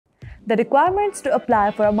The requirements to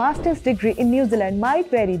apply for a master's degree in New Zealand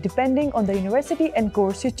might vary depending on the university and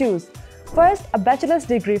course you choose. First, a bachelor's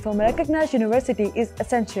degree from a recognized university is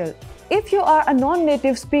essential. If you are a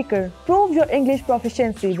non-native speaker, prove your English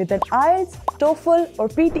proficiency with an IELTS, TOEFL or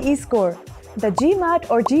PTE score. The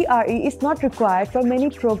GMAT or GRE is not required for many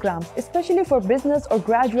programs, especially for business or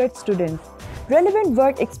graduate students. Relevant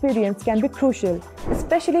work experience can be crucial,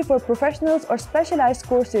 especially for professionals or specialized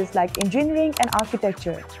courses like engineering and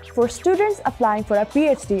architecture. For students applying for a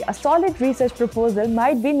PhD, a solid research proposal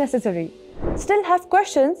might be necessary. Still have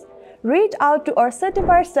questions? Reach out to our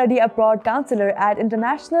certified study abroad counselor at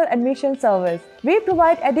International Admission Service. We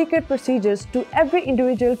provide adequate procedures to every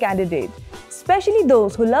individual candidate, especially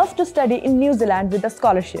those who love to study in New Zealand with a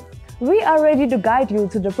scholarship. We are ready to guide you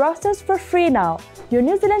through the process for free now. Your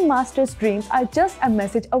New Zealand master's dreams are just a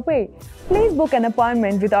message away. Please book an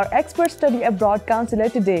appointment with our expert study abroad counselor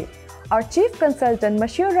today. Our chief consultant,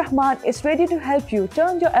 Mashur Rahman, is ready to help you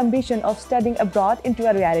turn your ambition of studying abroad into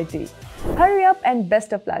a reality. Hurry up and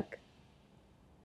best of luck!